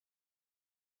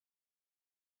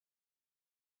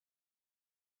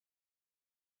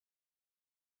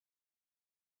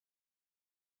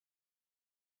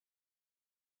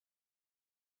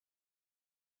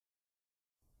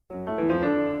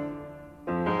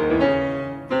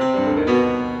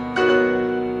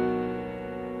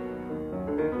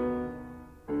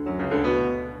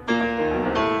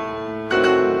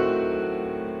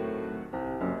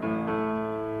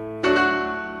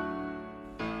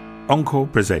Encore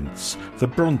presents The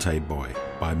Bronte Boy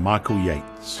by Michael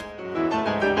Yates.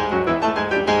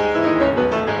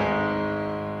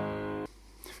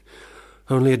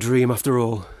 Only a dream after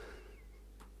all.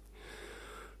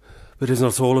 But is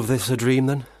not all of this a dream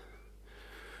then?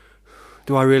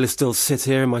 Do I really still sit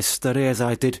here in my study as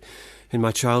I did in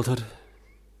my childhood?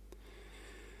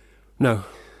 No,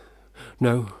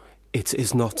 it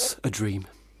is not a dream.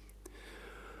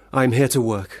 I am here to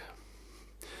work,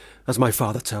 as my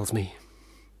father tells me.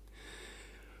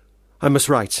 I must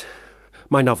write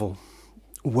my novel.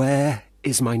 Where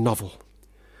is my novel?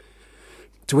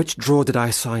 To which drawer did I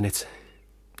assign it?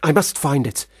 I must find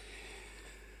it.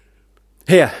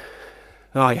 Here.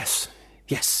 Ah, yes.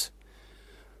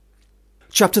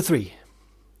 Chapter 3.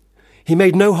 He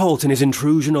made no halt in his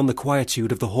intrusion on the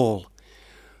quietude of the hall.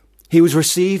 He was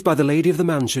received by the lady of the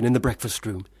mansion in the breakfast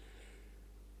room.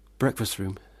 Breakfast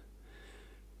room?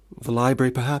 The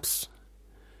library, perhaps?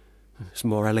 It's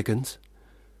more elegant.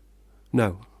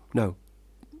 No.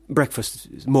 Breakfast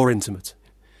is more intimate.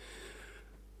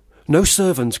 No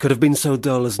servant could have been so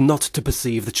dull as not to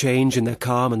perceive the change in their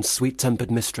calm and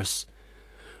sweet-tempered mistress.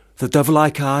 The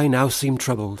dove-like eye now seemed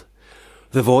troubled.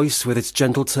 The voice, with its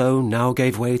gentle tone, now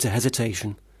gave way to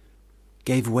hesitation.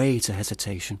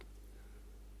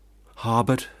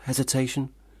 Harboured hesitation?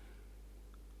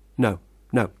 No.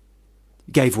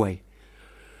 Gave way.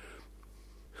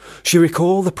 She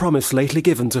recalled the promise lately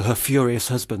given to her furious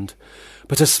husband,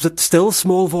 but a still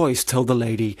small voice told the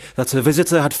lady that her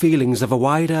visitor had feelings of a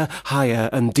wider, higher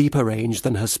and deeper range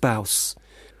than her spouse.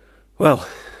 Well,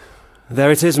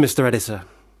 there it is, Mr. Editor.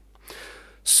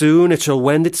 Soon it shall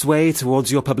wend its way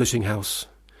towards your publishing house.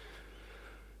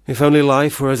 If only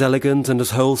life were as elegant and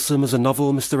as wholesome as a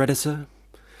novel, Mr. Editor,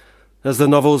 as the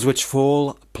novels which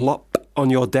fall plop on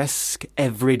your desk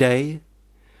every day.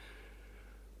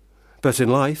 But in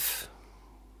life,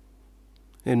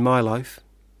 in my life...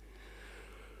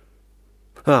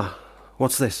 Ah,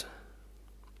 what's this?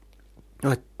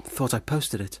 I thought I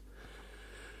posted it.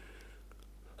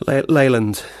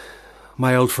 Leyland,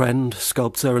 my old friend,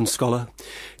 sculptor and scholar,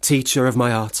 teacher of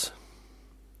my art.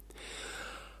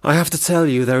 I have to tell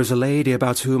you there is a lady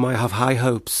about whom I have high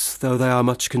hopes, though they are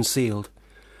much concealed.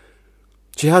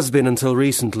 She has been until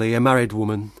recently a married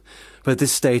woman, but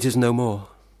this state is no more.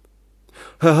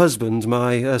 Her husband,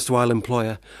 my erstwhile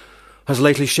employer, has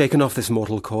lately shaken off this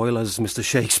mortal coil, as Mr.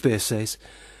 Shakespeare says.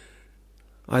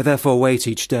 I therefore wait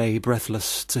each day,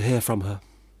 breathless, to hear from her.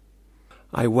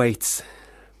 I wait.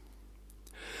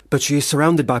 But she is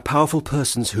surrounded by powerful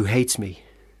persons who hate me.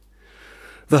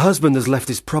 The husband has left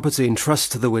his property in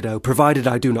trust to the widow, provided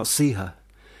I do not see her.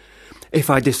 If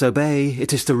I disobey,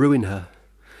 it is to ruin her.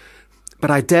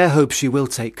 But I dare hope she will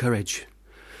take courage.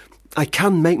 I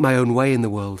can make my own way in the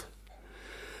world.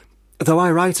 Though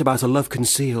I write about a love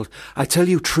concealed, I tell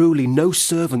you truly no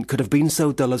servant could have been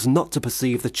so dull as not to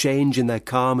perceive the change in their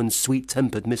calm and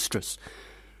sweet-tempered mistress.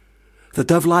 The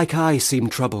dove-like eye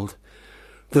seemed troubled.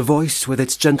 The voice, with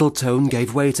its gentle tone,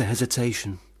 gave way to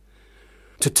hesitation.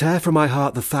 To tear from my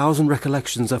heart the thousand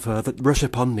recollections of her that rush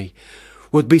upon me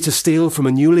would be to steal from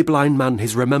a newly blind man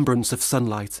his remembrance of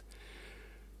sunlight.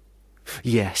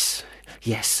 Yes,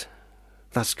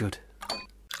 that's good.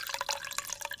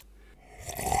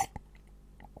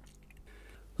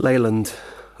 Leyland,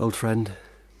 old friend,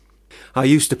 I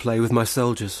used to play with my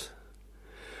soldiers.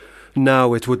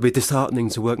 Now it would be disheartening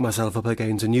to work myself up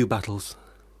again to new battles.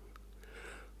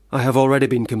 I have already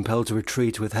been compelled to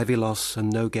retreat with heavy loss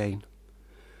and no gain.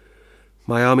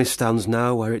 My army stands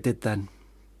now where it did then,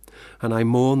 and I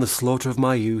mourn the slaughter of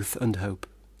my youth and hope.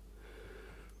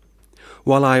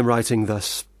 While I am writing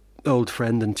thus, old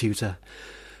friend and tutor,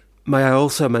 may I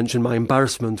also mention my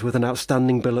embarrassment with an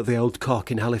outstanding bill at the Old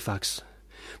Cock in Halifax.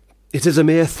 It is a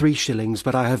mere 3 shillings,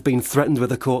 but I have been threatened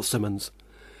with a court summons.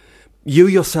 You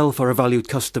yourself are a valued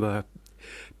customer.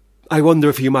 I wonder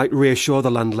if you might reassure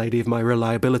the landlady of my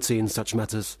reliability in such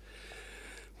matters.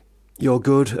 Your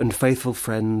good and faithful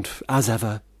friend, as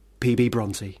ever, P.B.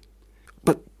 Bronte.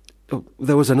 But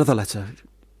there was another letter.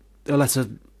 A letter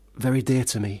very dear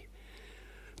to me.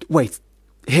 Wait,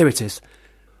 here it is.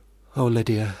 Oh,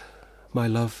 Lydia, my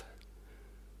love,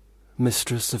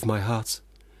 mistress of my heart.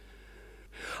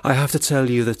 I have to tell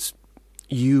you that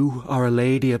you are a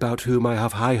lady about whom I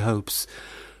have high hopes,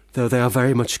 though they are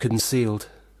very much concealed.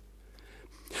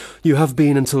 You have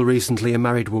been until recently a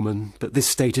married woman, but this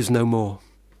state is no more.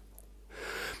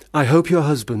 I hope your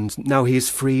husband, now he is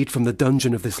freed from the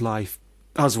dungeon of this life,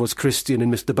 as was Christian in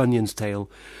Mr. Bunyan's tale,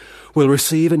 will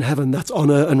receive in heaven that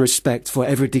honour and respect for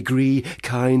every degree,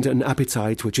 kind, and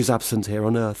appetite which is absent here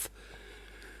on earth.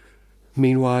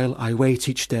 Meanwhile, I wait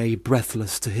each day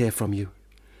breathless to hear from you.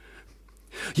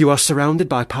 You are surrounded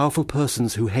by powerful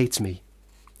persons who hate me.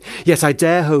 Yet I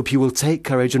dare hope you will take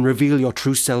courage and reveal your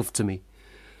true self to me.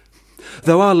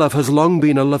 Though our love has long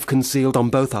been a love concealed on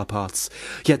both our parts,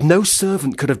 yet no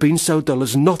servant could have been so dull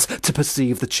as not to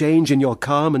perceive the change in your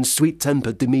calm and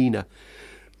sweet-tempered demeanour.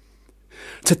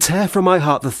 To tear from my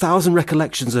heart the 1,000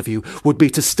 recollections of you would be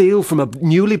to steal from a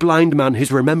newly blind man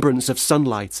his remembrance of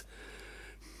sunlight.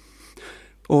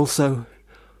 Also,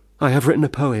 I have written a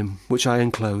poem which I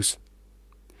enclose.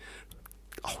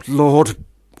 Oh, Lord,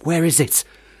 where is it?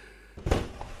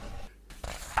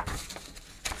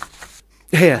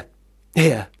 Here.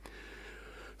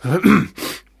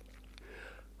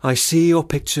 I see your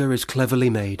picture is cleverly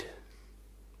made.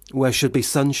 Where should be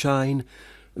sunshine,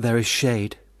 there is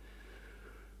shade.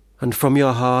 And from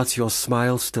your heart your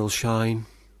smiles still shine,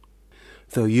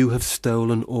 though you have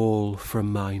stolen all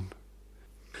from mine.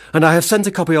 And I have sent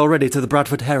a copy already to the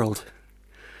Bradford Herald.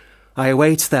 I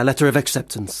await their letter of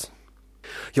acceptance.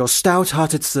 Your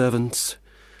stout-hearted servant,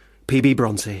 P.B.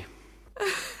 Bronte.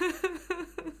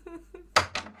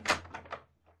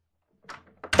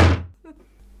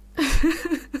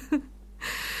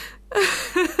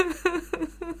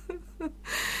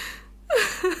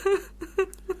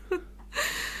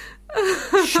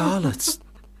 Charlotte,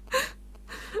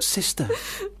 sister,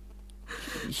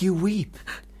 you weep.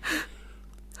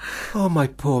 Oh, my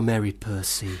poor Mary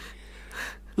Percy,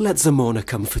 let Zamorna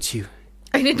comfort you.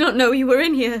 I did not know you were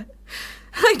in here.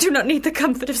 I do not need the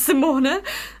comfort of Zamorna.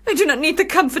 I do not need the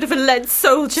comfort of a lead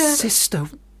soldier. Sister,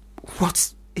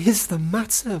 what is the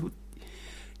matter?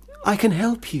 I can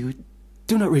help you.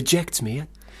 Do not reject me.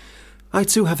 I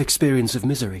too have experience of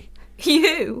misery.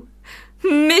 You?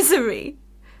 Misery?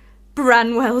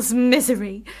 Branwell's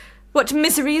misery. What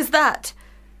misery is that?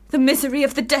 The misery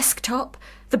of the desktop?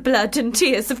 The blood and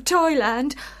tears of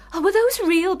Toyland? Oh, were those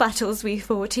real battles we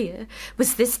fought here?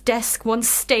 Was this desk once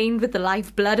stained with the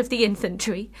life-blood of the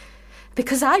infantry?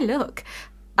 Because I look,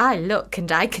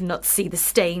 and I cannot see the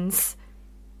stains.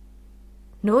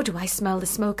 Nor do I smell the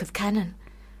smoke of cannon.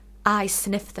 I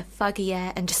sniff the foggy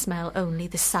air and smell only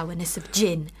the sourness of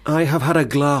gin. I have had a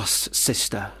glass,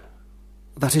 sister.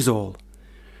 That is all.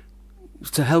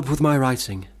 To help with my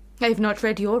writing. I have not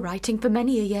read your writing for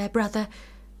many a year, brother.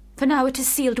 For now it is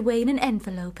sealed away in an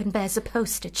envelope and bears a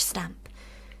postage stamp.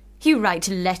 You write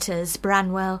letters,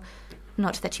 Branwell.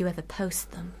 Not that you ever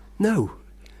post them. No.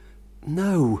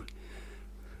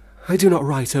 I do not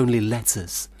write only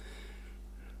letters.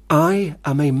 I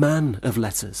am a man of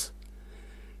letters.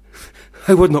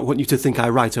 I would not want you to think I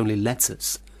write only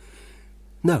letters.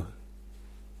 No.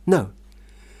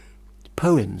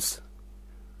 Poems.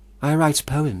 I write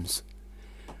poems.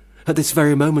 At this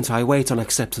very moment I wait on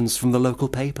acceptance from the local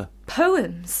paper.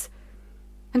 Poems?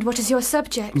 And what is your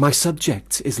subject? My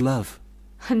subject is love.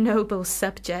 A noble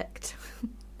subject.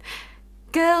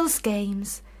 Girls'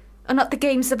 games. Are not the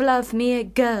games of love mere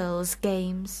girls'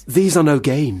 games? These are no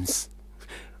games.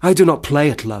 I do not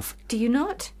play at love. Do you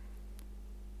not?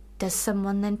 Does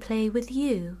someone then play with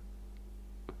you?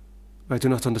 I do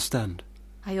not understand.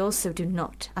 I also do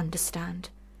not understand.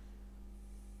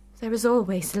 There is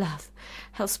always love,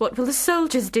 else what will the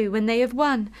soldiers do when they have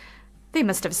won? They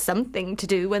must have something to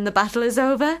do when the battle is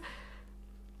over.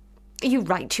 You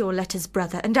write your letters,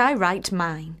 brother, and I write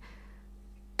mine.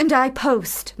 And I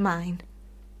post mine.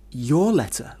 Your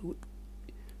letter?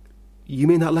 You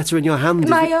mean that letter in your hand?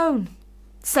 My own,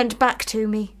 sent back to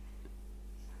me.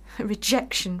 A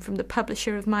rejection from the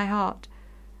publisher of my heart.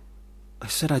 I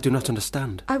said I do not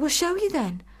understand. I will show you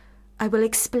then. I will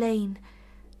explain.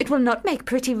 It will not make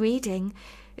pretty reading.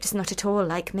 It is not at all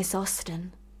like Miss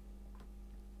Austen.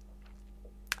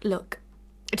 Look,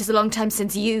 it is a long time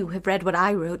since you have read what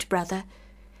I wrote, brother.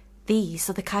 These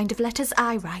are the kind of letters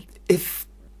I write. If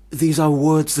these are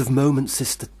words of moment,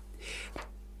 sister,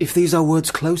 if these are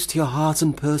words close to your heart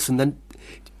and person, then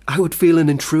I would feel an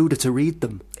intruder to read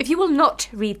them. If you will not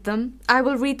read them, I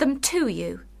will read them to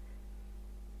you.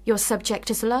 Your subject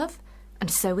is love,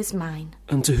 and so is mine.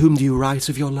 And to whom do you write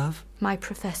of your love? My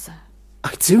professor.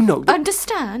 I do not...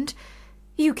 Understand?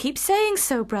 You keep saying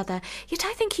so, brother, yet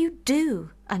I think you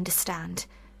do understand.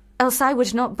 Else I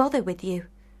would not bother with you.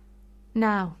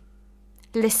 Now,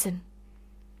 listen.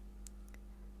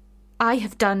 I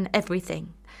have done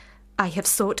everything. I have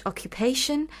sought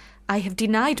occupation. I have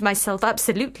denied myself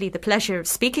absolutely the pleasure of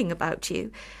speaking about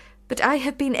you. but I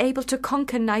have been able to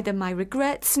conquer neither my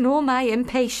regrets nor my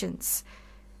impatience.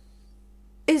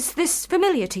 Is this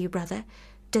familiar to you, brother?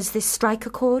 Does this strike a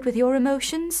chord with your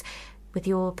emotions, with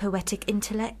your poetic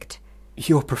intellect?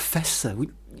 Your professor?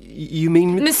 You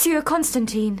mean... Monsieur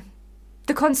Constantine,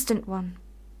 the constant one,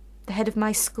 the head of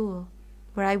my school,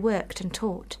 where I worked and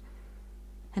taught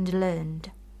and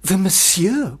learned. The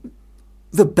monsieur?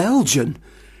 The Belgian?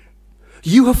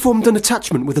 You have formed an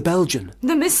attachment with a Belgian?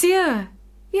 The monsieur,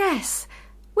 yes.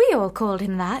 We all called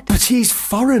him that. But he's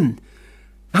foreign,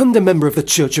 and a member of the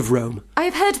Church of Rome. I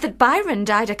have heard that Byron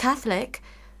died a Catholic,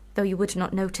 though you would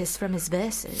not notice from his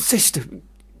verses. Sister,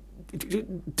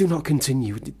 do not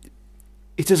continue.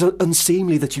 It is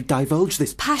unseemly that you divulge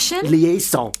this... Passion?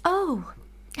 Liaison. Oh,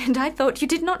 and I thought you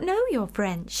did not know your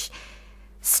French.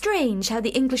 Strange how the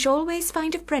English always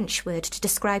find a French word to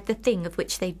describe the thing of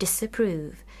which they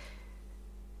disapprove.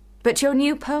 But your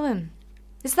new poem,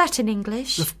 is that in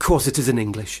English? Of course it is in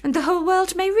English. And the whole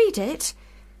world may read it?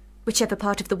 Whichever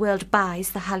part of the world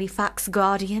buys the Halifax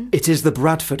Guardian? It is the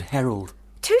Bradford Herald.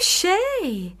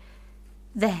 Touché!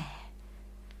 There.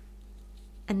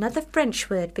 Another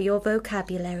French word for your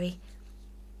vocabulary.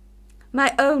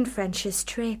 My own French is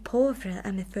très pauvre,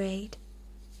 I'm afraid.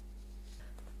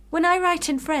 When I write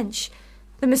in French,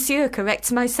 the monsieur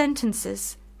corrects my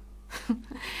sentences.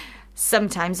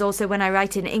 Sometimes also when I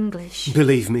write in English.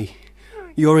 Believe me,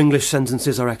 your English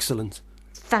sentences are excellent.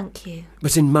 Thank you.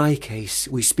 But in my case,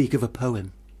 we speak of a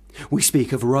poem. We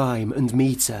speak of rhyme and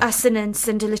metre. Assonance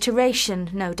and alliteration,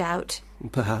 no doubt.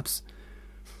 Perhaps.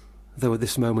 Though at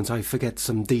this moment I forget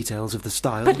some details of the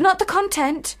style. But not the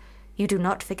content. You do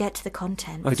not forget the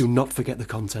content. I do not forget the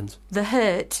content. The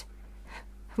hurt.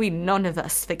 We none of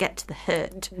us forget the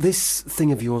hurt. This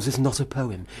thing of yours is not a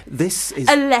poem. This is...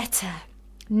 A letter.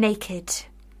 Naked.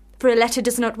 For a letter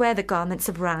does not wear the garments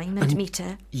of rhyme and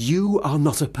metre. You are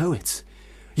not a poet.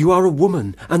 You are a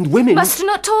woman, and women... Must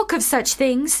not talk of such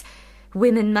things.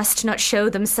 Women must not show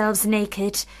themselves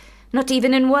naked, not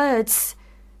even in words.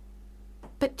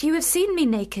 But you have seen me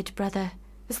naked, brother.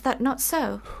 Is that not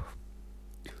so?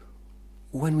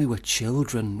 When we were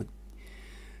children...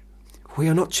 We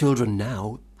are not children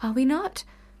now. Are we not?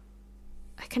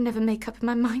 I can never make up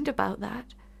my mind about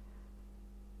that.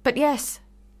 But yes,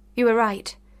 you are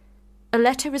right. A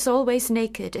letter is always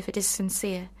naked if it is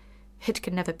sincere. It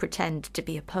can never pretend to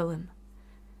be a poem.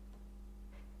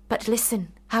 But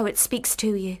listen how it speaks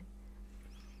to you.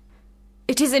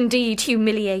 It is indeed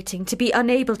humiliating to be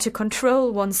unable to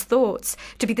control one's thoughts,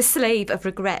 to be the slave of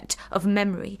regret, of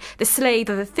memory, the slave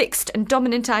of a fixed and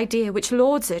dominant idea which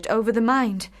lords it over the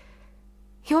mind.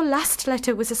 Your last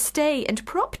letter was a stay and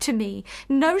prop to me,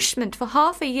 nourishment for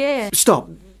half a year. Stop.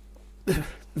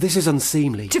 This is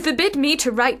unseemly. To forbid me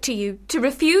to write to you, to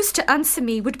refuse to answer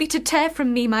me, would be to tear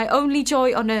from me my only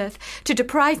joy on earth, to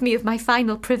deprive me of my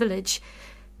final privilege.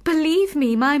 Believe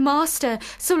me, my master,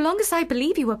 so long as I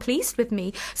believe you are pleased with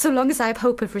me, so long as I have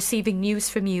hope of receiving news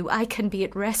from you, I can be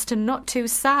at rest and not too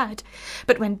sad.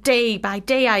 But when day by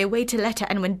day I await a letter,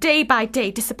 and when day by day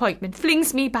disappointment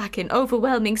flings me back in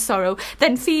overwhelming sorrow,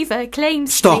 then fever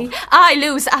claims Stop. me, I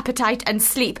lose appetite and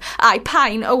sleep, I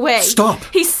pine away. Stop.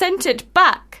 He sent it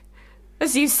back,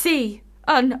 as you see,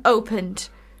 unopened.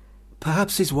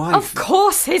 Perhaps his wife... Of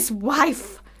course his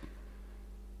wife!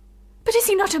 But is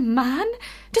he not a man?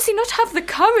 Does he not have the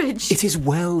courage? It is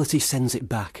well that he sends it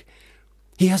back.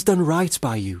 He has done right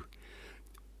by you.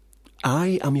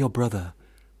 I am your brother,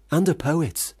 and a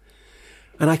poet,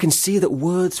 and I can see that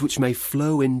words which may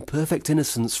flow in perfect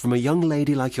innocence from a young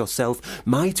lady like yourself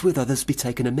might with others be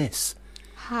taken amiss.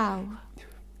 How?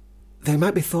 They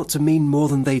might be thought to mean more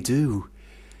than they do.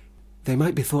 They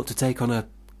might be thought to take on a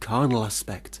carnal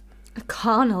aspect. A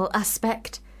carnal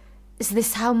aspect? Is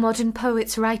this how modern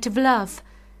poets write of love?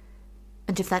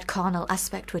 And if that carnal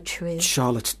aspect were true...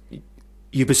 Charlotte,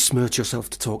 you besmirch yourself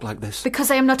to talk like this.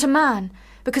 Because I am not a man.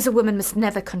 Because a woman must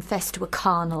never confess to a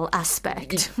carnal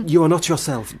aspect. You are not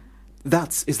yourself.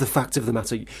 That is the fact of the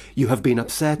matter. You have been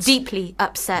upset. Deeply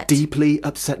upset. Deeply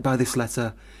upset by this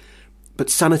letter.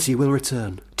 But sanity will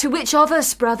return. To which of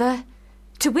us, brother?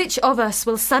 To which of us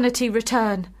will sanity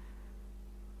return?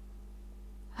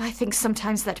 I think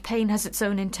sometimes that pain has its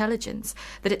own intelligence,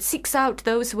 that it seeks out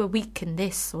those who are weak in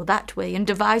this or that way and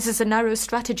devises a narrow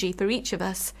strategy for each of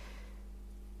us.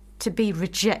 To be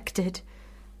rejected.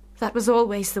 That was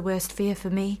always the worst fear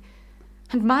for me.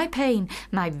 And my pain,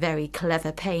 my very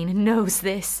clever pain, knows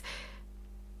this.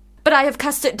 But I have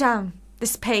cast it down,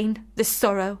 this pain, this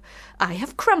sorrow. I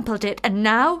have crumpled it, and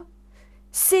now...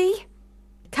 See?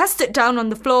 Cast it down on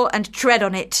the floor and tread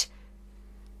on it.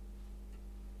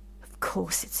 Of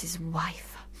course it's his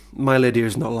wife. My lady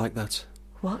is not like that.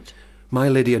 What? My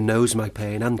Lydia knows my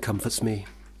pain and comforts me.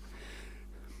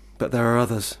 But there are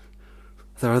others.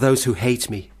 There are those who hate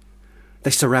me.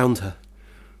 They surround her.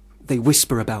 They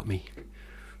whisper about me.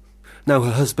 Now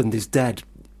her husband is dead,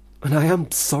 and I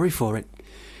am sorry for it.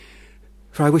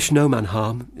 For I wish no man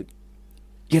harm.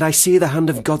 Yet I see the hand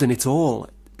of God in it all.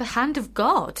 The hand of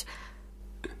God?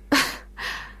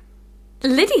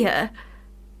 Lydia?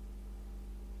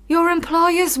 Your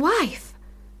employer's wife?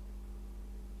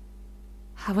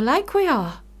 How alike we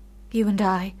are, you and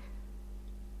I.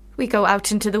 We go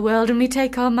out into the world and we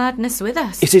take our madness with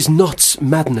us. It is not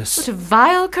madness. What a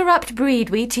vile, corrupt breed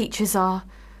we teachers are.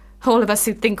 All of us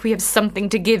who think we have something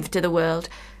to give to the world.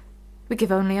 We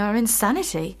give only our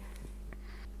insanity.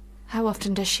 How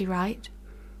often does she write?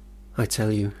 I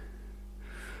tell you,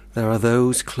 there are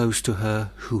those close to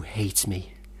her who hate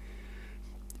me.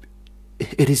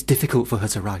 It is difficult for her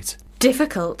to write.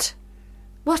 Difficult?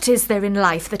 What is there in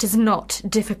life that is not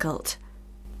difficult?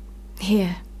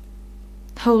 Here,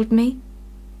 hold me.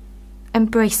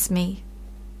 Embrace me.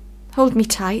 Hold me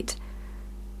tight.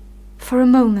 For a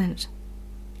moment.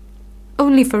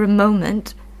 Only for a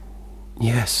moment.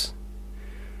 Yes.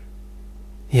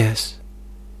 Yes.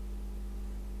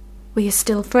 We are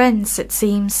still friends, it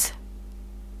seems.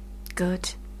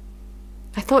 Good.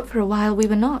 I thought for a while we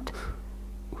were not.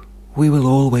 We will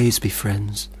always be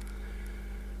friends.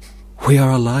 We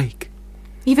are alike.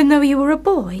 Even though you were a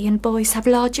boy and boys have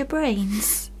larger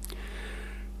brains.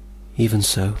 Even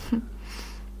so.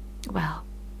 Well,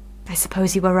 I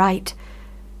suppose you were right.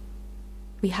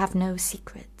 We have no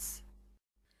secrets.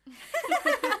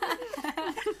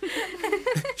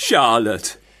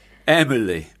 Charlotte,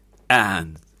 Emily,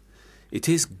 Anne. It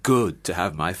is good to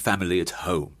have my family at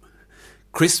home.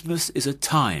 Christmas is a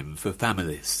time for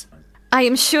families. I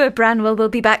am sure Branwell will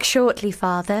be back shortly,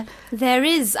 Father. There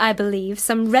is, I believe,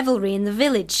 some revelry in the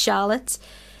village, Charlotte.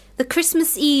 The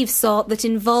Christmas Eve sort that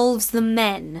involves the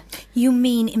men. You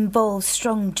mean involves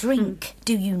strong drink,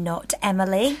 do you not,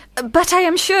 Emily? But I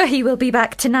am sure he will be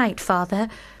back tonight, Father.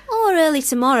 Or early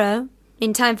tomorrow,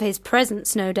 in time for his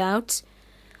presents, no doubt.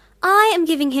 I am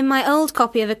giving him my old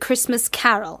copy of A Christmas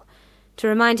Carol, to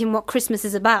remind him what Christmas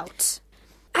is about.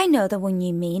 I know the one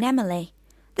you mean, Emily.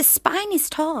 The spine is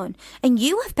torn, and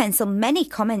you have penciled many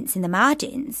comments in the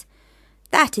margins.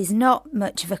 That is not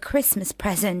much of a Christmas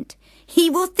present. He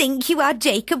will think you are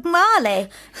Jacob Marley.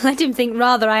 Let him think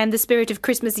rather I am the spirit of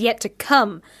Christmas yet to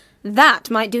come. That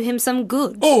might do him some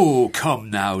good. Oh, come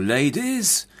now,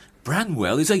 ladies.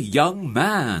 Branwell is a young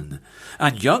man,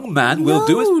 and young man will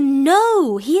do as...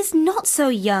 No, he is not so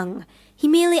young. He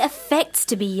merely affects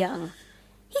to be young.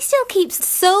 He still keeps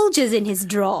soldiers in his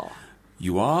drawer.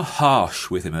 You are harsh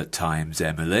with him at times,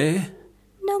 Emily.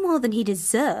 No more than he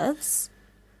deserves.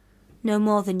 No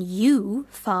more than you,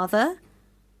 Father.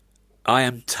 I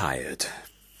am tired.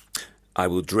 I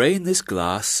will drain this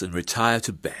glass and retire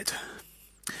to bed.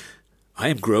 I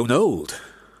am grown old.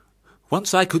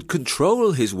 Once I could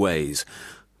control his ways.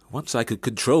 Once I could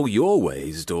control your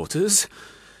ways, daughters.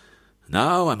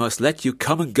 Now I must let you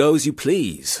come and go as you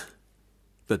please.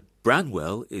 But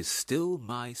Branwell is still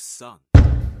my son.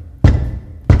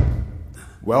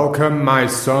 Welcome, my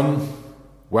son.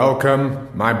 Welcome,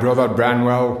 my brother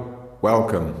Branwell.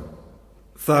 Welcome.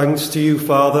 Thanks to you,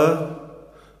 Father.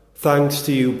 Thanks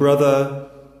to you,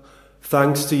 brother.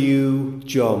 Thanks to you,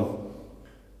 John.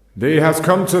 Thee has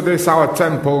come to this our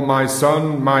temple, my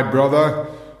son, my brother,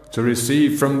 to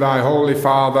receive from thy holy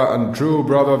father and true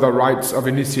brother the rites of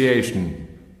initiation.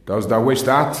 Dost thou wish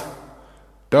that?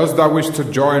 Dost thou wish to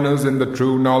join us in the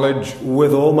true knowledge?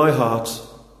 With all my heart.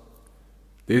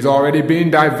 Thee's already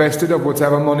been divested of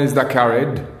whatever monies thou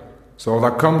carried, so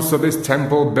thou comes to this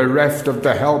temple bereft of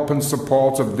the help and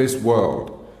support of this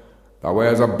world. Thou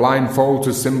wears a blindfold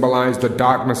to symbolize the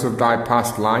darkness of thy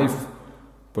past life,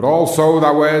 but also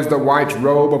thou wears the white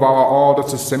robe of our order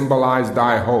to symbolize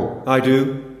thy hope. I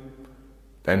do.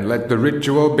 Then let the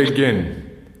ritual begin.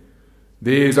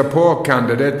 Thee is a poor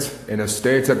candidate in a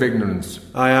state of ignorance.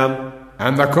 I am.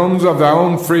 And thou comes of thy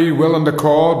own free will and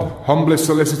accord, humbly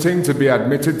soliciting to be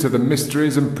admitted to the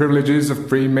mysteries and privileges of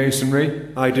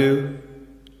Freemasonry. I do.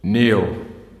 Kneel.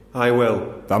 I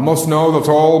will. Thou must know that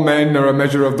all men are a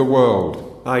measure of the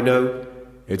world. I know.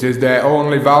 It is their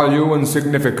only value and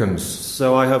significance.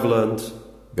 So I have learned.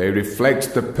 They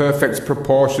reflect the perfect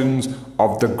proportions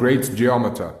of the great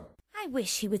geometer. I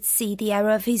wish he would see the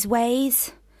error of his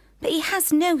ways, but he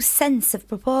has no sense of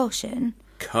proportion.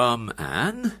 Come,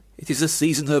 Anne. It is a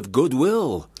season of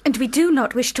goodwill. And we do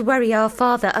not wish to worry our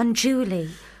father unduly.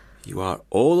 You are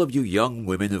all of you young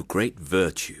women of great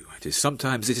virtue.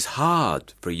 Sometimes it is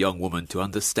hard for a young woman to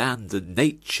understand the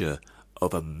nature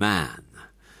of a man.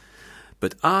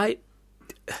 But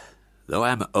though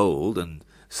I am old and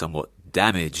somewhat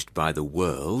damaged by the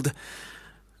world,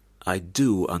 I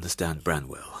do understand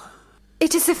Branwell.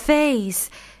 It is a phase.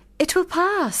 It will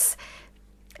pass.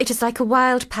 It is like a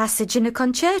wild passage in a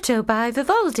concerto by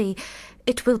Vivaldi.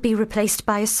 It will be replaced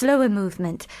by a slower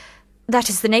movement. That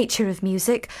is the nature of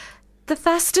music, the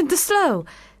fast and the slow.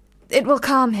 It will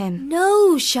calm him.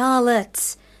 No,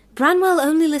 Charlotte. Branwell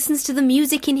only listens to the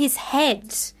music in his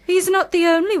head. He's not the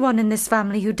only one in this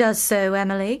family who does so,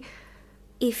 Emily.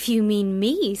 If you mean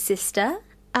me, sister.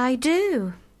 I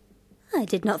do. I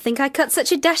did not think I cut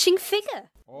such a dashing figure.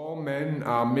 All men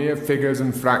are mere figures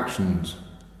and fractions.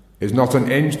 Is not an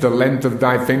inch the length of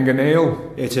thy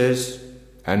fingernail? It is.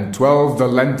 And 12 the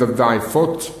length of thy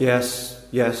foot? Yes,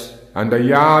 yes. And a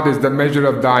yard is the measure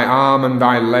of thy arm and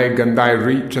thy leg and thy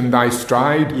reach and thy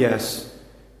stride? Yes.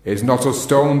 Is not a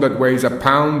stone that weighs a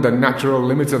pound the natural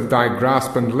limit of thy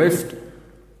grasp and lift?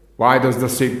 Why does thou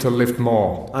seek to lift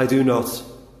more? I do not.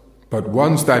 But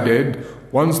once thou did,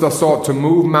 once thou sought to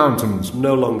move mountains.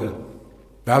 No longer.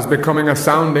 Thou's becoming a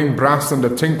sounding brass and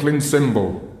a tinkling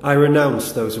cymbal. I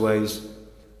renounce those ways.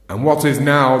 And what is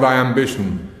now thy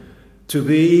ambition? To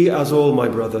be as all my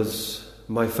brothers,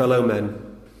 my fellow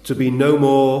men, to be no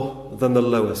more than the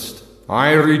lowest.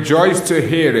 I rejoice to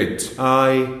hear it.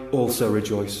 I also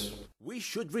rejoice. We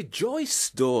should rejoice,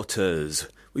 daughters.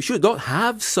 We should not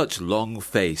have such long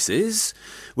faces.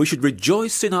 We should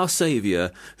rejoice in our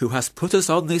Saviour, who has put us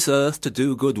on this earth to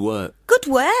do good work. Good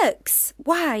works?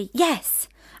 Why, yes.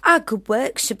 Our good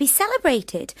works should be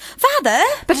celebrated. Father!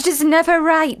 But it is never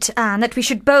right, Anne, that we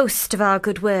should boast of our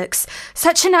good works.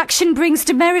 Such an action brings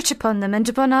demerit upon them and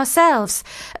upon ourselves.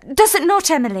 Does it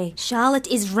not, Emily? Charlotte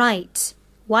is right.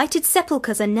 Whited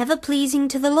sepulchres are never pleasing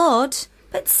to the Lord.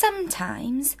 But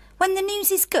sometimes, when the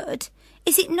news is good,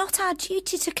 is it not our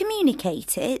duty to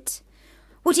communicate it?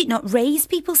 Would it not raise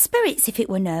people's spirits if it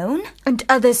were known? And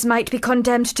others might be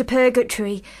condemned to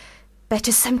purgatory.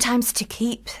 Better sometimes to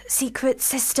keep secrets,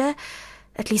 sister,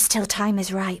 at least till time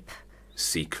is ripe.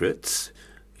 Secrets?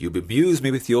 You bemuse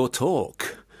me with your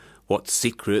talk. What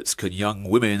secrets can young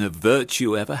women of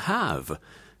virtue ever have?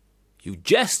 You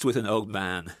jest with an old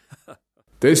man.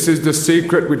 This is the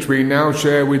secret which we now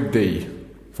share with thee.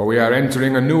 For we are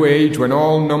entering a new age when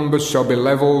all numbers shall be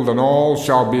levelled and all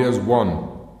shall be as one.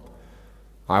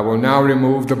 I will now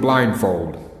remove the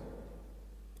blindfold.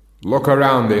 Look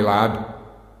around thee, lad.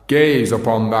 Gaze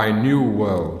upon thy new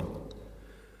world.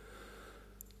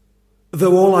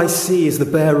 Though all I see is the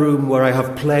bare room where I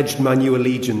have pledged my new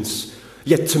allegiance,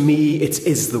 yet to me it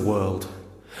is the world,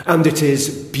 and it is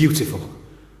beautiful.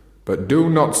 But do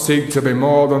not seek to be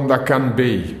more than thou can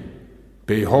be.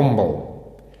 Be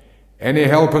humble. Any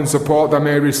help and support thou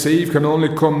may receive can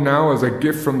only come now as a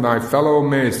gift from thy fellow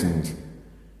masons.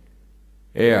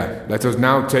 Here, let us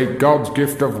now take God's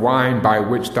gift of wine by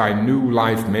which thy new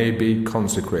life may be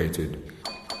consecrated.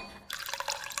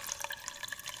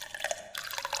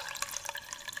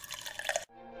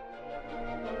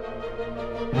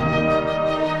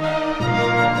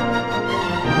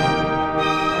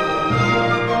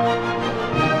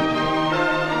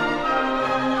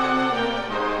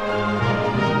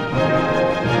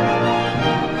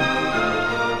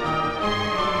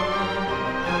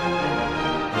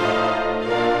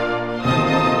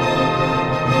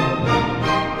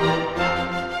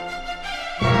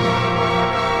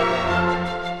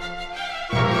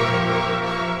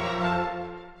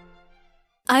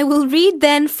 I will read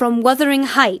then from Wuthering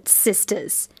Heights,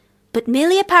 sisters, but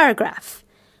merely a paragraph.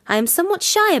 I am somewhat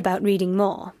shy about reading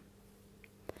more.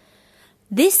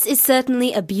 This is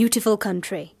certainly a beautiful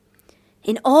country.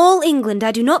 In all England,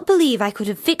 I do not believe I could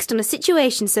have fixed on a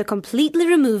situation so completely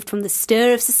removed from the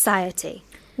stir of society.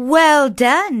 Well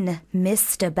done,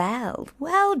 Mr. Bell.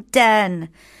 Well done.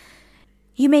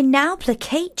 You may now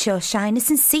placate your shyness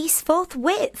and cease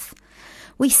forthwith.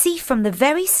 We see from the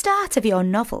very start of your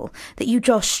novel that you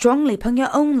draw strongly upon your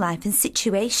own life and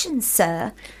situation,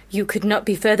 sir. You could not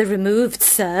be further removed,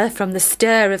 sir, from the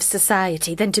stir of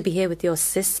society than to be here with your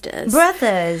sisters.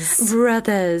 Brothers.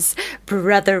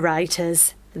 Brother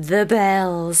writers. The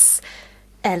Bells.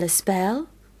 Ellis Bell,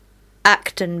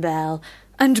 Acton Bell,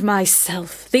 and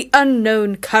myself, the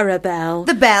unknown Currer Bell.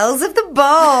 The bells of the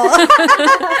ball.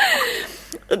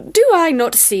 Do I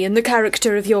not see in the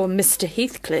character of your Mr.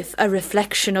 Heathcliff a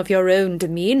reflection of your own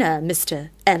demeanour, Mr.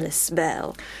 Ellis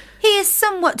Bell? He is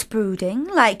somewhat brooding,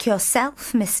 like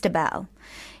yourself, Mr. Bell.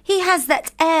 He has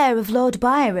that air of Lord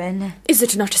Byron. Is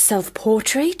it not a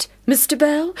self-portrait? Mr.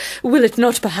 Bell? Will it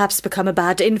not perhaps become a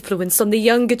bad influence on the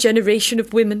younger generation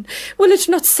of women? Will it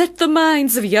not set the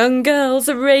minds of young girls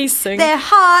a-racing? Their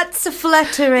hearts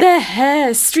a-fluttering. Their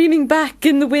hair streaming back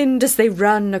in the wind as they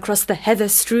run across the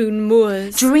heather-strewn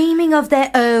moors. Dreaming of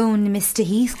their own Mr.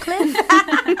 Heathcliff.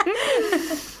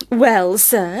 Well,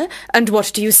 sir, and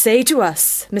what do you say to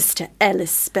us, Mr.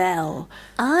 Ellis Bell?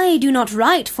 I do not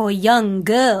write for young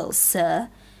girls, sir.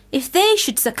 If they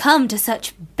should succumb to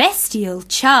such bestial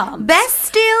charms...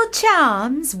 Bestial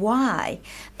charms? Why?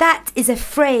 That is a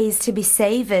phrase to be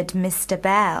savoured, Mr.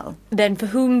 Bell. Then for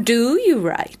whom do you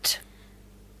write?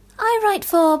 I write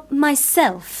for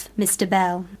myself, Mr.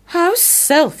 Bell. How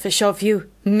selfish of you,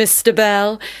 Mr.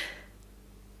 Bell.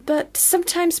 But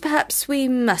sometimes perhaps we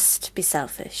must be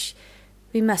selfish.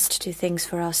 We must do things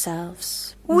for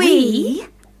ourselves. We?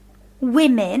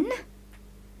 Women?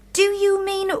 Do you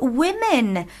mean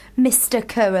women, Mr.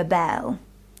 Currer Bell?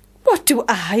 What do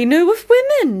I know of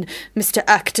women, Mr.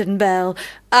 Acton Bell,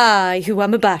 I who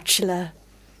am a bachelor?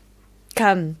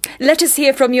 Come, let us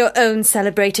hear from your own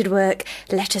celebrated work.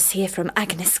 Let us hear from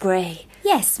Agnes Grey.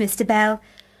 Yes, Mr. Bell.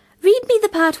 Read me the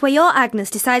part where your Agnes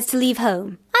decides to leave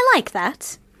home. I like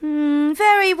that.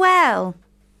 Very well.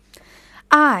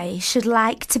 I should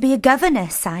like to be a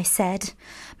governess, I said.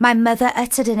 My mother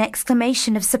uttered an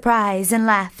exclamation of surprise and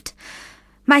laughed.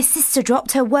 My sister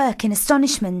dropped her work in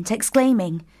astonishment,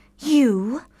 exclaiming,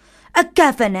 "You? A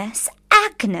governess,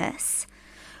 Agnes?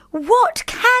 What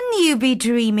can you be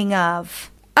dreaming of?"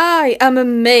 I am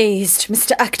amazed,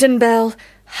 Mr. Acton Bell.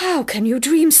 How can you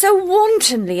dream so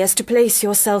wantonly as to place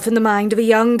yourself in the mind of a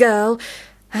young girl?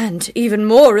 And, even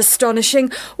more astonishing,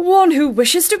 one who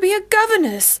wishes to be a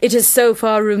governess. It is so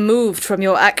far removed from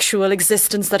your actual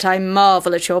existence that I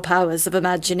marvel at your powers of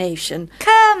imagination.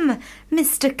 Come,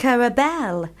 Mr. Currer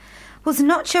Bell. Was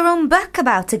not your own book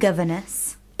about a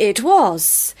governess? It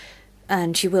was.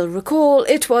 And you will recall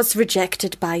it was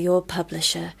rejected by your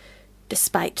publisher,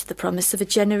 despite the promise of a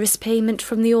generous payment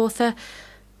from the author.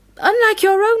 Unlike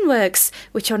your own works,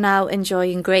 which are now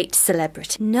enjoying great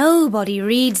celebrity. Nobody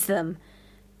reads them.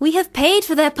 We have paid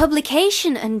for their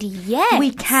publication, and yet...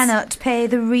 We cannot pay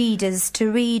the readers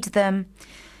to read them.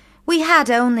 We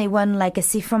had only one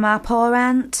legacy from our poor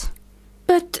aunt.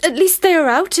 But at least they are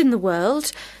out in the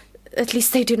world. At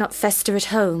least they do not fester at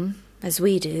home, as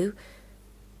we do.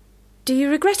 Do you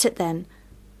regret it, then?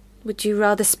 Would you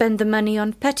rather spend the money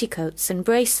on petticoats and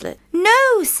bracelets?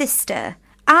 No, sister.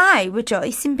 I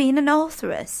rejoice in being an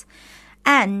authoress.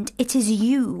 And it is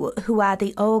you who are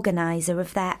the organiser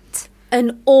of that.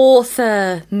 An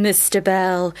author, Mr.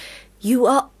 Bell. You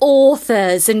are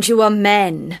authors and you are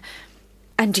men.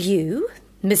 And you,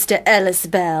 Mr. Ellis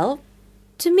Bell?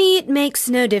 To me it makes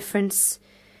no difference.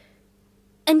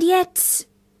 And yet,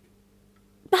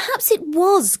 perhaps it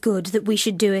was good that we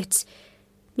should do it,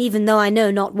 even though I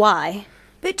know not why.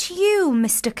 But you,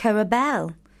 Mr. Currer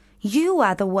Bell, you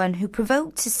are the one who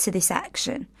provoked us to this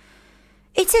action.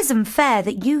 It is unfair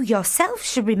that you yourself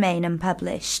should remain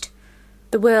unpublished.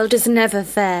 The world is never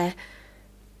fair.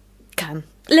 Come,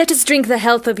 let us drink the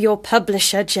health of your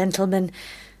publisher, gentlemen.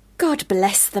 God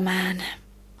bless the man.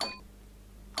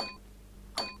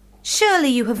 Surely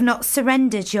you have not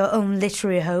surrendered your own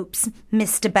literary hopes,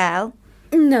 Mr. Bell?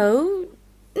 No,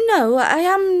 I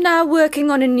am now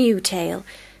working on a new tale,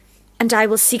 and I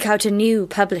will seek out a new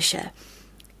publisher.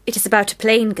 It is about a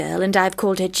plain girl, and I have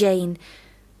called her Jane.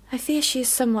 I fear she is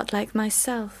somewhat like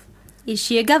myself. Is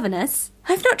she a governess?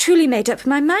 I've not truly made up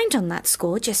my mind on that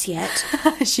score just yet.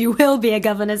 She will be a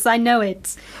governess, I know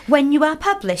it. When you are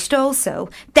published also,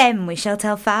 then we shall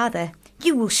tell father.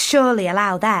 You will surely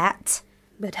allow that.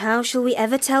 But how shall we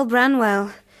ever tell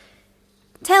Branwell?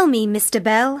 Tell me, Mr.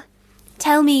 Bell.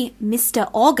 Tell me,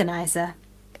 Mr. Organiser.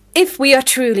 If we are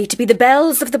truly to be the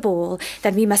belles of the ball,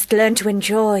 then we must learn to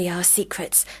enjoy our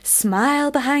secrets, smile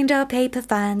behind our paper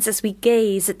fans as we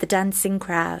gaze at the dancing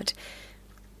crowd.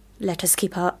 Let us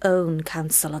keep our own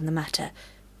counsel on the matter,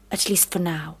 at least for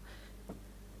now.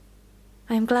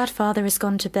 I am glad father has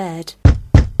gone to bed.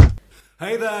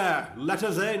 Hey there, let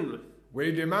us in.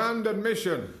 We demand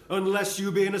admission. Unless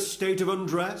you be in a state of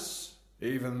undress.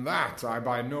 Even that I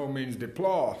by no means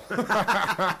deplore. We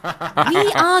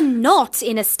are not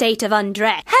in a state of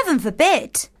undress. Heaven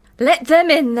forbid. Let them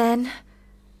in, then.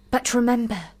 But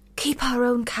remember, keep our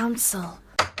own counsel.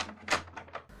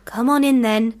 Come on in,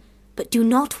 then, but do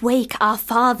not wake our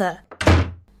father.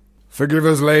 Forgive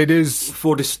us, ladies.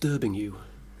 For disturbing you.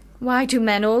 Why do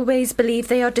men always believe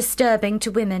they are disturbing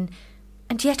to women,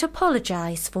 and yet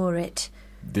apologise for it?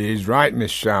 Dee's right,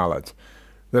 Miss Charlotte.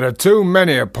 There are too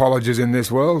many apologies in this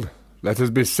world. Let us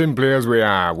be simply as we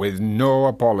are, with no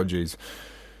apologies.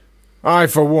 I,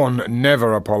 for one,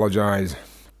 never apologise.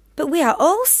 But we are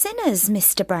all sinners,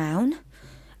 Mr. Brown,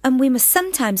 and we must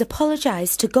sometimes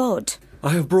apologise to God. I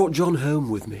have brought John home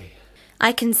with me.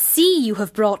 I can see you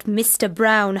have brought Mr.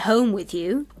 Brown home with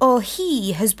you. Or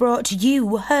he has brought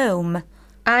you home.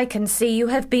 I can see you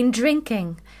have been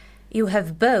drinking. You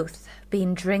have both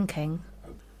been drinking.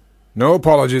 No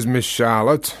apologies, Miss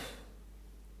Charlotte.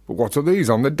 But what are these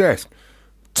on the desk?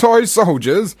 Toy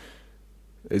soldiers?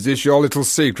 Is this your little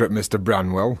secret, Mr.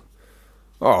 Branwell?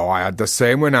 Oh, I had the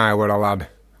same when I were a lad.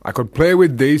 I could play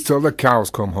with these till the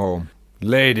cows come home.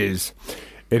 Ladies,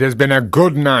 it has been a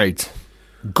good night.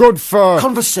 Good for...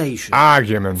 Conversation.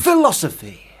 Argument.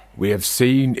 Philosophy. We have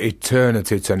seen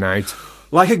eternity tonight.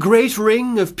 Like a great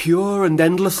ring of pure and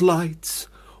endless light,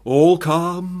 all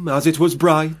calm as it was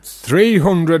bright.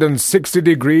 360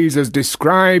 degrees as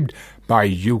described by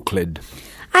Euclid.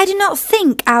 I do not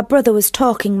think our brother was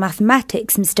talking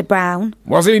mathematics, Mr. Brown.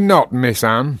 Was he not, Miss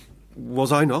Anne?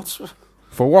 Was I not?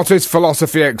 For what is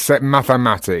philosophy except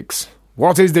mathematics?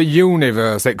 What is the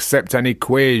universe except an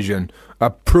equation, a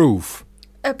proof?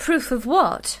 A proof of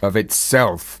what? Of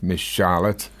itself, Miss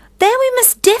Charlotte. There we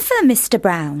must differ, Mr.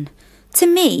 Brown. To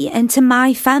me and to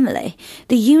my family,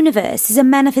 the universe is a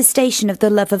manifestation of the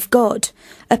love of God,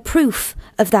 a proof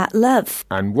of that love.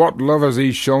 And what love has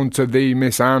he shown to thee,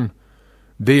 Miss Anne?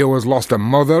 Thee who has lost a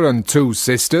mother and 2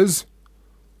 sisters?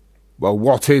 Well,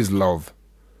 what is love?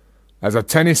 As a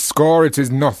tennis score it is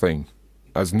nothing.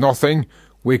 As nothing,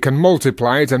 we can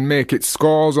multiply it and make it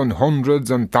scores and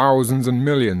hundreds and thousands and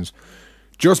millions,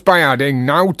 just by adding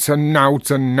nout and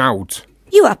nout and nout.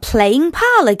 You are playing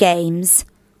parlour games.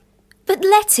 But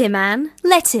let him, Anne,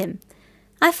 let him.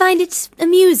 I find it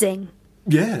amusing.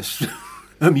 Yes,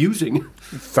 amusing.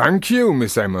 Thank you,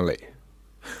 Miss Emily.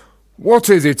 What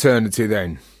is eternity,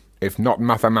 then, if not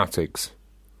mathematics?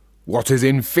 What is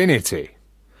infinity?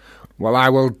 Well, I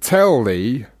will tell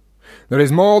thee, there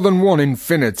is more than one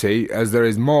infinity as there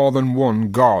is more than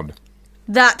one God.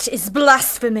 That is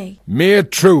blasphemy. Mere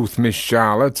truth, Miss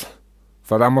Charlotte,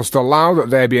 for thou must allow that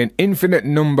there be an infinite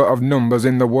number of numbers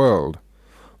in the world,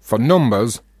 for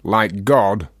numbers, like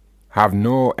God, have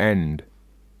no end.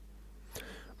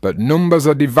 But numbers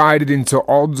are divided into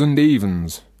odds and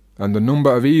evens, and the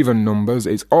number of even numbers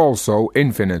is also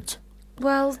infinite.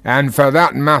 Well... And for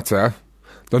that matter,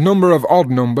 the number of odd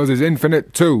numbers is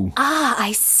infinite too. Ah,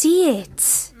 I see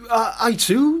it. I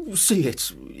too see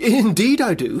it. Indeed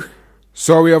I do.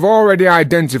 So we have already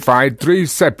identified 3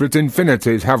 separate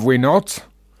infinities, have we not?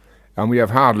 And we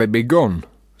have hardly begun.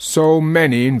 So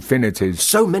many infinities.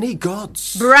 So many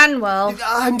gods. Branwell.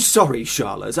 I'm sorry,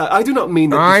 Charlotte. I do not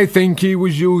mean that... I think he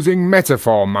was using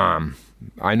metaphor, ma'am.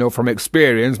 I know from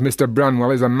experience Mr.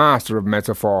 Branwell is a master of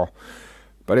metaphor,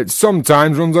 but it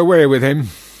sometimes runs away with him.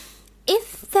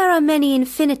 If there are many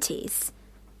infinities,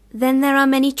 then there are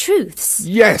many truths.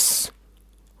 Yes!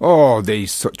 Oh,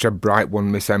 thee's such a bright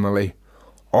one, Miss Emily.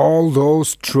 All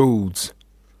those truths.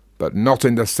 But not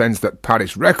in the sense that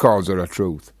parish records are a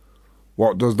truth.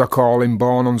 What does the calling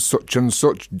born on such and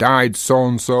such, died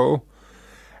so-and-so?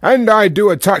 And I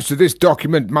do attach to this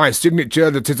document my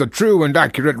signature that is a true and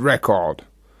accurate record.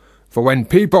 For when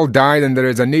people die, then there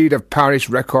is a need of parish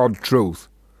record truth.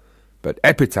 But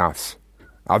epitaphs,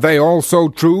 are they also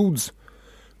truths?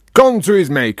 Gone to his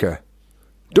maker.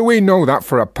 Do we know that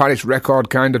for a parish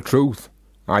record kind of truth?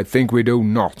 I think we do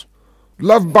not.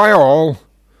 Loved by all.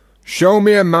 Show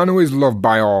me a man who is loved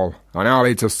by all, and I'll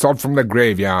eat a sod from the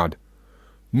graveyard.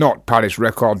 Not parish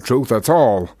record truth at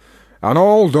all. And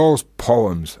all those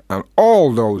poems, and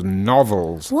all those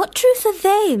novels. What truth are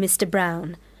they, Mr.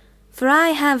 Brown? For I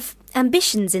have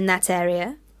ambitions in that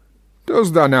area.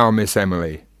 Does thou now, Miss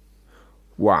Emily?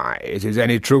 Why, it is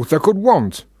any truth thou could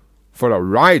want. For a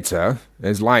writer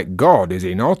is like God, is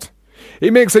he not? He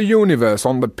makes a universe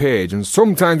on the page, and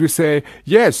sometimes we say,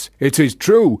 yes, it is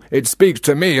true, it speaks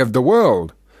to me of the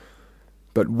world.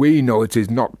 But we know it is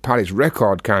not parish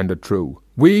record kind of true.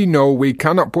 We know we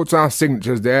cannot put our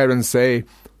signatures there and say,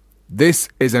 this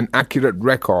is an accurate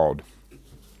record.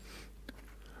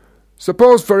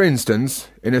 Suppose, for instance,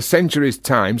 in a century's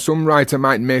time, some writer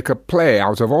might make a play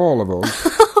out of all of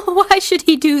us. Why should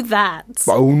he do that?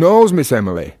 But who knows, Miss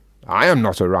Emily? I am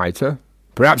not a writer.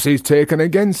 Perhaps he's taken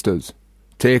against us,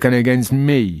 taken against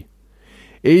me.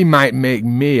 He might make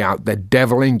me out the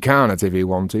devil incarnate if he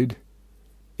wanted.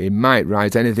 He might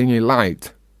write anything he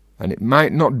liked, and it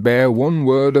might not bear one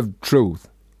word of truth.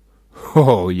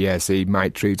 Oh, yes, he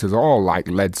might treat us all like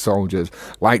lead soldiers,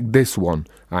 like this one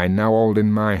I now hold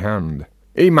in my hand.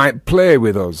 He might play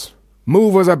with us,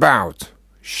 move us about,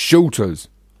 shoot us,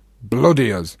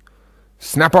 bloody us,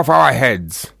 snap off our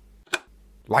heads.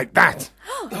 Like that.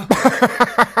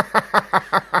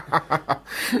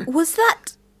 Was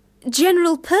that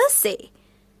General Percy?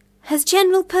 Has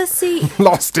General Percy...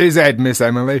 Lost his head, Miss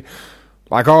Emily.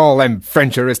 Like all them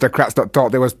French aristocrats that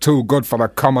thought they was too good for the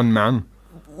common man.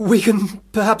 We can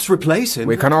perhaps replace him.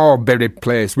 We can all be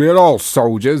replaced. We're all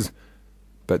soldiers.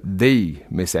 But thee,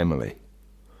 Miss Emily.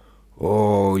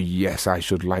 Oh, yes, I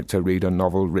should like to read a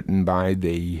novel written by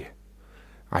thee.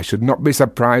 I should not be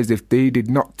surprised if thee did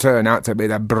not turn out to be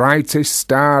the brightest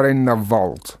star in the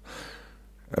vault.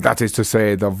 That is to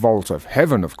say, the vault of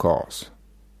heaven, of course.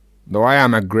 Though I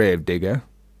am a grave digger.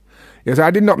 Yes,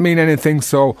 I did not mean anything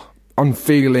so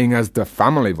unfeeling as the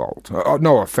family vault.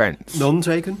 No offence. None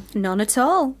taken? None at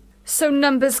all. So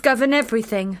numbers govern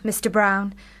everything, Mr.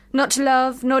 Brown. Not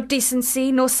love, nor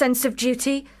decency, nor sense of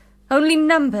duty. Only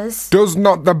numbers. Does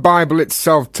not the Bible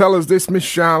itself tell us this, Miss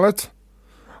Charlotte?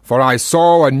 For I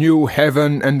saw a new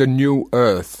heaven and a new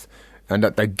earth, and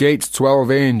at the gates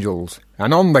 12 angels,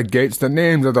 and on the gates the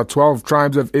names of the 12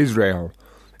 tribes of Israel.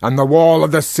 And the wall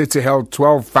of the city held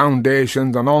 12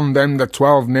 foundations, and on them the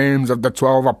 12 names of the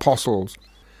 12 apostles.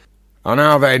 And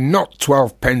are they not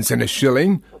 12 pence in a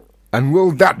shilling? And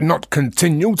will that not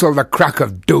continue till the crack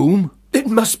of doom? It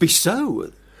must be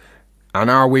so. And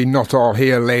are we not all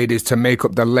here, ladies, to make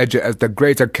up the ledger as the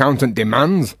great accountant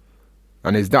demands?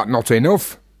 And is that not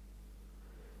enough?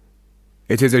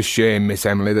 It is a shame, Miss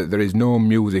Emily, that there is no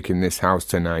music in this house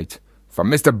tonight, for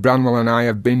Mr. Branwell and I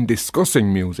have been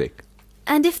discussing music.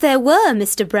 And if there were,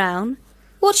 Mr. Brown,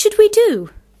 what should we do?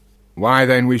 Why,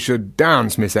 then we should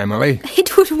dance, Miss Emily.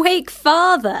 It would wake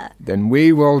Father. Then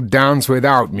we will dance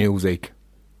without music.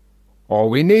 All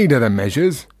we need are the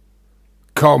measures.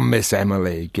 Come, Miss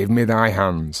Emily, give me thy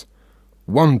hands.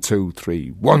 1, 2, 3,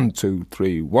 1, 2,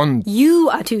 3, 1... You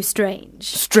are too strange.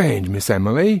 Strange, Miss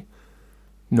Emily?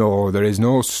 No, there is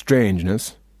no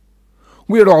strangeness.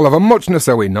 We are all of a muchness,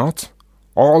 are we not?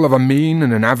 All of a mean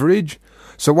and an average.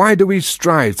 So why do we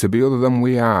strive to be other than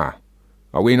we are?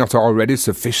 Are we not already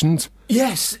sufficient?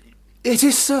 Yes, it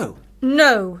is so.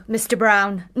 No, Mr.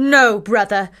 Brown. No,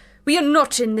 brother. We are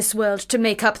not in this world to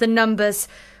make up the numbers.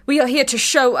 We are here to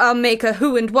show our Maker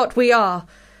who and what we are.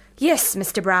 Yes,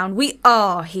 Mr. Brown, we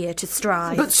are here to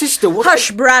strive. But, sister, what...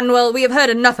 Hush, Branwell, we have heard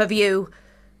enough of you.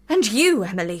 And you,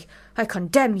 Emily, I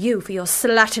condemn you for your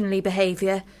slatternly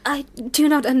behaviour. I do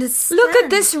not understand. Look at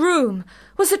this room.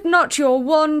 Was it not your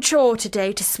one chore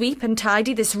today to sweep and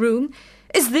tidy this room?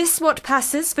 Is this what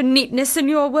passes for neatness in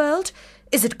your world?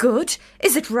 Is it good?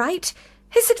 Is it right?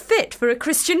 Is it fit for a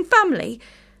Christian family?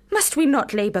 Must we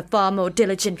not labour far more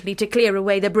diligently to clear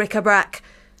away the bric-a-brac?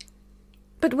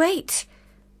 But wait.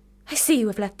 I see you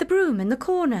have left the broom in the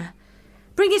corner.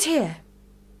 Bring it here.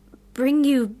 Bring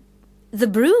you the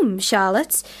broom,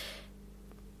 Charlotte?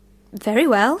 Very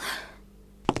well.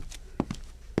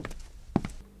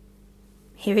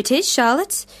 Here it is,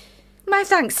 Charlotte. My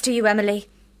thanks to you, Emily.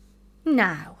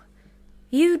 Now,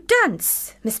 you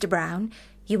dance, Mr. Brown.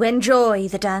 You enjoy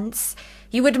the dance.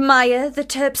 You admire the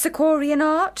terpsichorean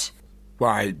art?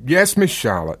 Why, yes, Miss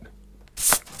Charlotte.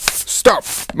 Stop!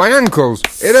 My ankles!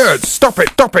 It hurts! Stop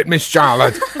it, Miss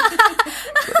Charlotte!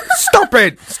 Stop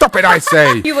it, I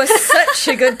say! You are such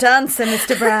a good dancer,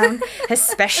 Mr. Brown,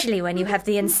 especially when you have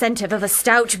the incentive of a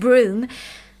stout broom.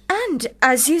 And,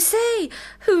 as you say,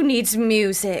 who needs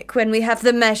music when we have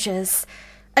the measures?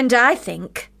 And I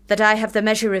think that I have the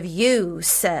measure of you,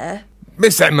 sir.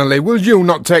 Miss Emily, will you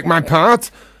not take my part?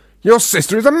 Your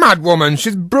sister is a madwoman.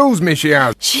 She's bruised me, she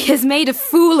has. She has made a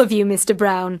fool of you, Mr.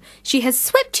 Brown. She has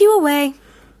swept you away.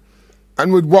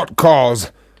 And with what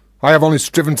cause? I have only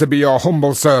striven to be your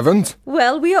humble servant.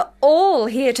 Well, we are all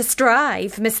here to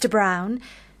strive, Mr. Brown.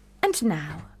 And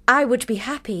now, I would be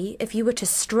happy if you were to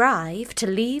strive to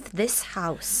leave this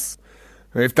house.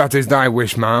 If that is thy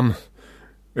wish, ma'am.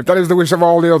 If that is the wish of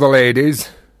all the other ladies.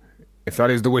 If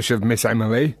that is the wish of Miss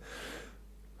Emily.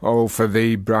 Oh, for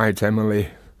thee, bright Emily.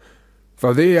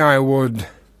 For thee I would...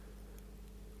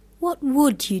 What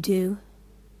would you do?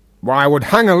 Why, I would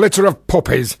hang a litter of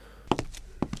puppies.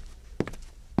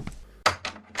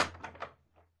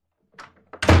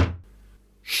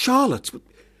 Charlotte,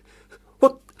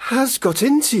 what has got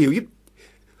into you?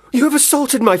 You have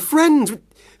assaulted my friend.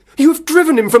 You have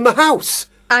driven him from the house.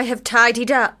 I have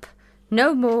tidied up.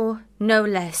 No more, no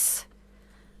less.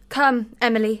 Come,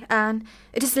 Emily, Anne.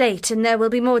 It is late, and there will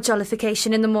be more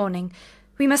jollification in the morning.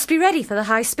 We must be ready for the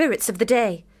high spirits of the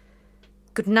day.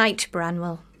 Good night,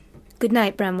 Branwell. Good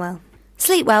night, Branwell.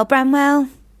 Sleep well, Branwell.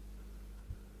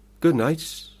 Good night,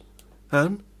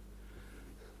 Anne.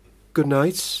 Good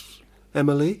night,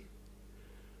 Emily.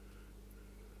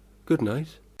 Good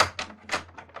night.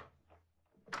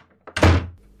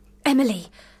 Emily,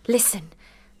 listen.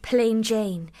 Plain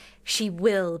Jane, she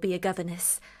will be a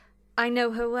governess. I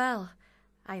know her well.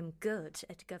 I am good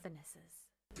at governesses.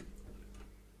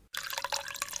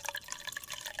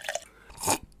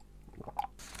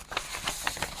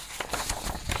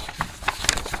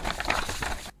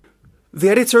 The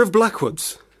editor of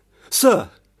Blackwood's.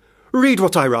 Sir, read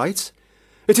what I write.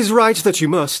 It is right that you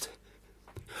must.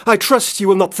 I trust you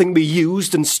will not think me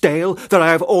used and stale, that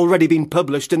I have already been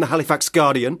published in the Halifax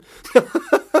Guardian.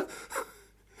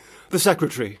 The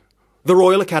Secretary, the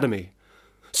Royal Academy.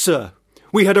 Sir,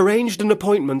 we had arranged an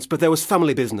appointment, but there was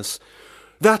family business.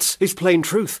 That is plain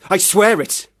truth. I swear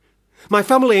it. My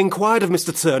family inquired of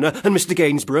Mr. Turner and Mr.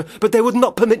 Gainsborough, but they would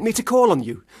not permit me to call on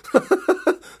you.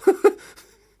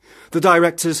 The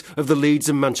directors of the Leeds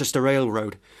and Manchester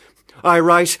Railroad. I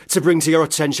write to bring to your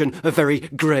attention a very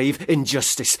grave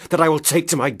injustice that I will take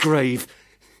to my grave.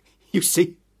 You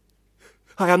see,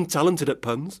 I am talented at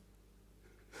puns.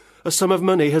 A sum of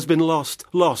money has been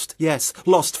lost, yes,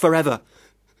 lost forever.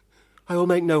 I will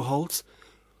make no halt.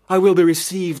 I will be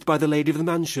received by the lady of the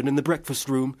mansion in the breakfast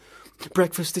room.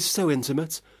 Breakfast is so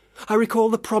intimate. I recall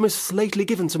the promise lately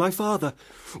given to my father.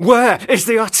 Where is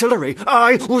the artillery?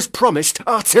 I was promised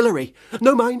artillery.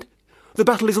 No mind, the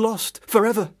battle is lost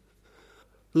forever.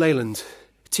 Leyland,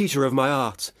 teacher of my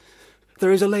art.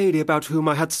 There is a lady about whom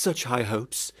I had such high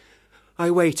hopes. I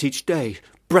wait each day,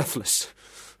 breathless.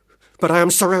 But I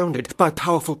am surrounded by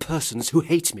powerful persons who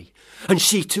hate me, and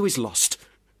she too is lost.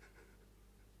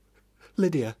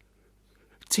 Lydia,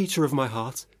 teacher of my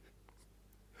heart.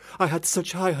 I had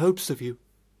such high hopes of you.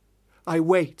 I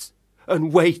wait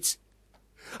and wait.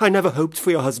 I never hoped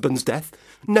for your husband's death.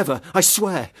 Never, I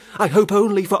swear. I hope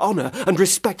only for honour and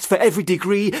respect for every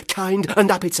degree, kind and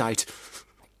appetite.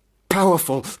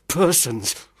 Powerful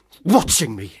persons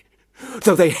watching me.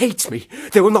 Though they hate me,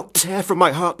 they will not tear from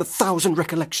my heart the 1,000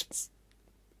 recollections.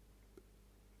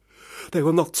 They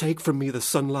will not take from me the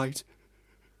sunlight.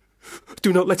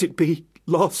 Do not let it be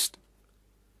lost,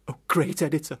 O great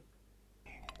editor.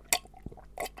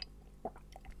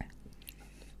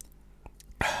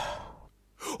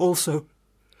 Also,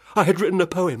 I had written a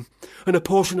poem and a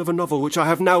portion of a novel which I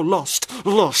have now lost,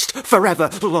 forever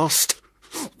lost.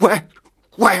 Where?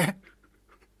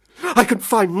 I can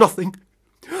find nothing.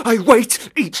 I wait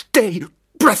each day,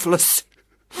 breathless.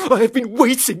 I have been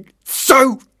waiting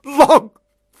so long,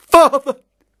 Father.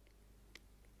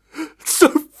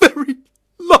 So very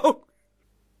long.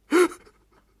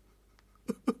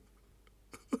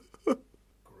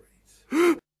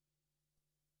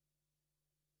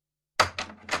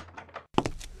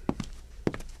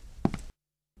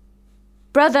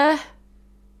 Brother,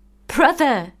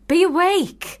 be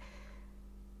awake.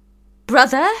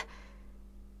 Brother,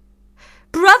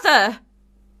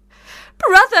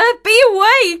 be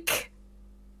awake.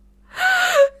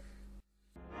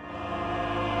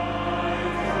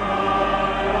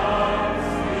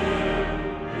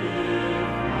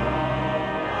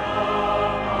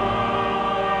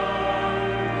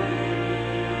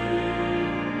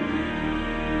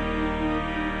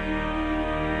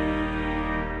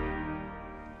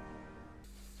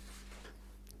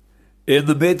 In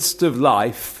the midst of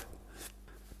life,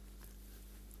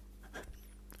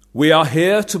 we are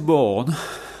here to mourn,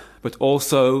 but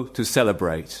also to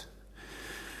celebrate.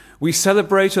 We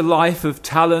celebrate a life of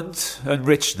talent and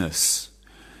richness.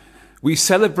 We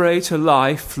celebrate a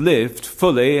life lived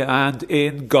fully and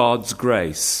in God's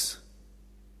grace.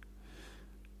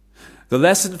 The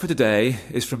lesson for today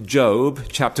is from Job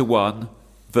chapter 1,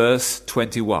 verse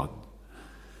 21.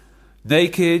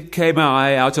 Naked came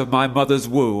I out of my mother's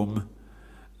womb,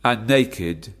 and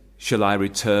naked shall I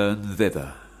return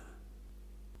thither.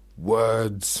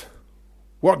 Words.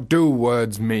 What do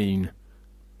words mean?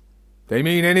 They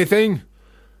mean anything?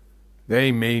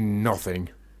 They mean nothing.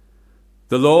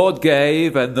 The Lord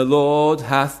gave, and the Lord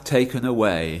hath taken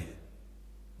away.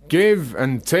 Give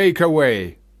and take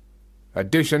away.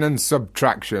 Addition and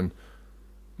subtraction.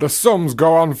 The sums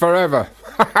go on forever.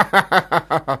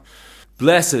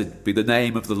 Blessed be the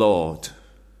name of the Lord.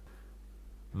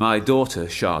 My daughter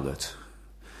Charlotte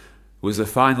was the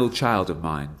final child of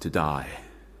mine to die.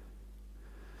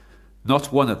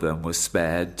 Not one of them was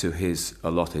spared to his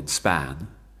allotted span.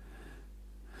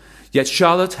 Yet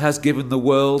Charlotte has given the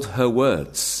world her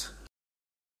words.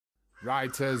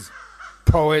 Writers,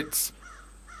 poets,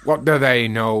 what do they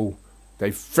know?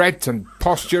 They fret and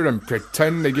posture and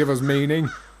pretend they give us meaning,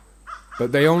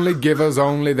 but they only give us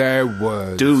their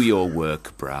words. Do your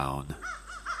work, Brown.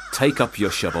 Take up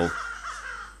your shovel.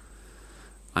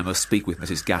 I must speak with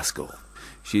Mrs. Gaskell.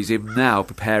 She is even now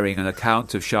preparing an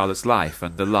account of Charlotte's life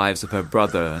and the lives of her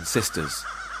brother and sisters.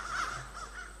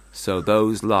 so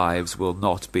those lives will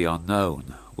not be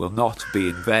unknown, will not be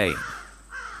in vain.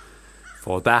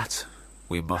 For that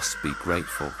we must be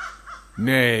grateful.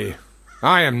 Nay,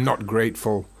 I am not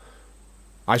grateful.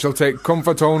 I shall take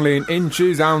comfort only in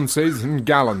inches, ounces, and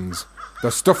gallons,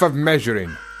 the stuff of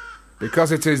measuring,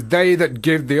 because it is they that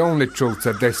give the only truth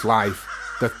to this life,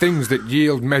 the things that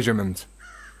yield measurement.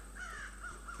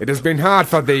 It has been hard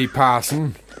for thee,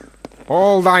 parson,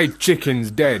 all thy chickens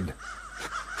dead.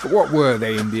 But what were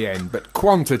they in the end but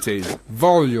quantities,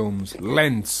 volumes,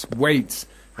 lengths, weights,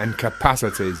 and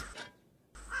capacities?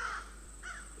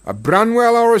 A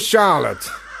Branwell or a Charlotte?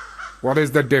 What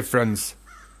is the difference?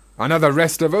 And are the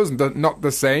rest of us not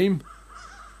the same?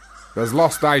 There's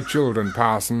lost thy children,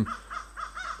 parson.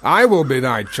 I will be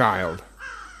thy child.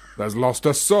 There's lost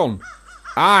a son.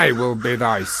 I will be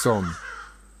thy son.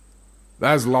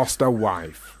 There's lost a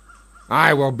wife.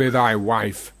 I will be thy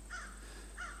wife.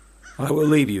 I will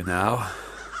leave you now.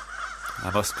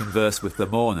 I must converse with the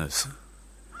mourners,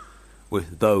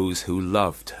 with those who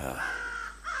loved her.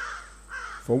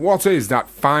 For what is that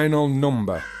final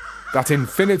number, that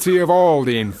infinity of all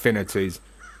the infinities?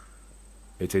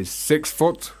 It is 6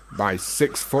 foot by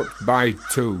 6 foot by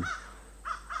 2.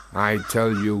 I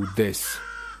tell you this.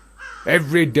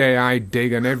 Every day I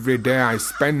dig, and every day I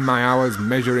spend my hours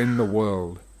measuring the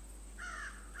world.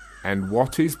 And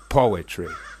what is poetry?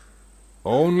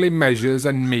 Only measures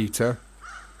and metre.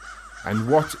 And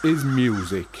what is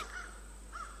music?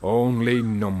 Only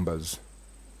numbers.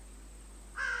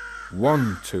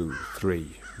 1, 2,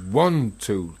 3. 1,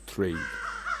 2, 3.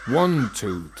 1,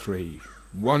 2, 3.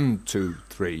 1, 2,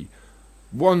 3.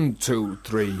 1, 2,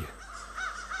 3.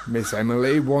 Miss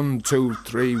Emily, 1, 2,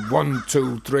 3. 1,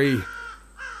 2, 3.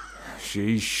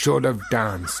 She should have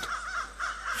danced.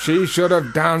 She should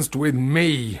have danced with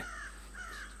me.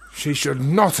 She should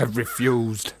not have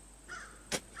refused.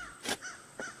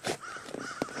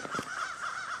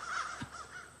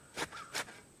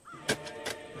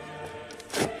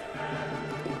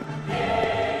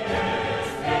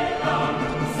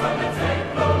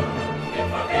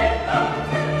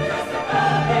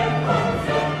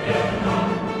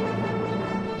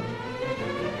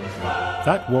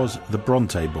 That was The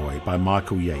Bronte Boy by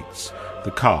Michael Yates.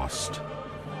 The cast: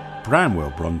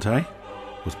 Branwell Bronte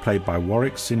was played by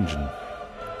Warwick St John.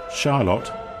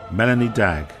 Charlotte, Melanie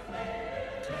Dagg.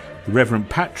 The Reverend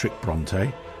Patrick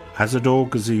Bronte, Asadour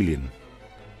Guzelian.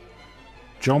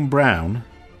 John Brown,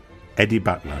 Eddie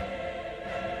Butler.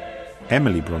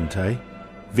 Emily Bronte,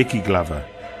 Vicki Glover.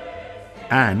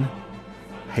 Anne,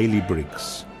 Hayley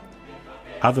Briggs.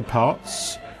 Other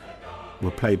parts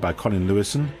were played by Colin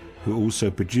Lewisohn, who also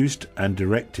produced and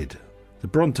directed. The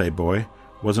Bronte Boy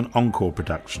was an Encore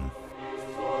production.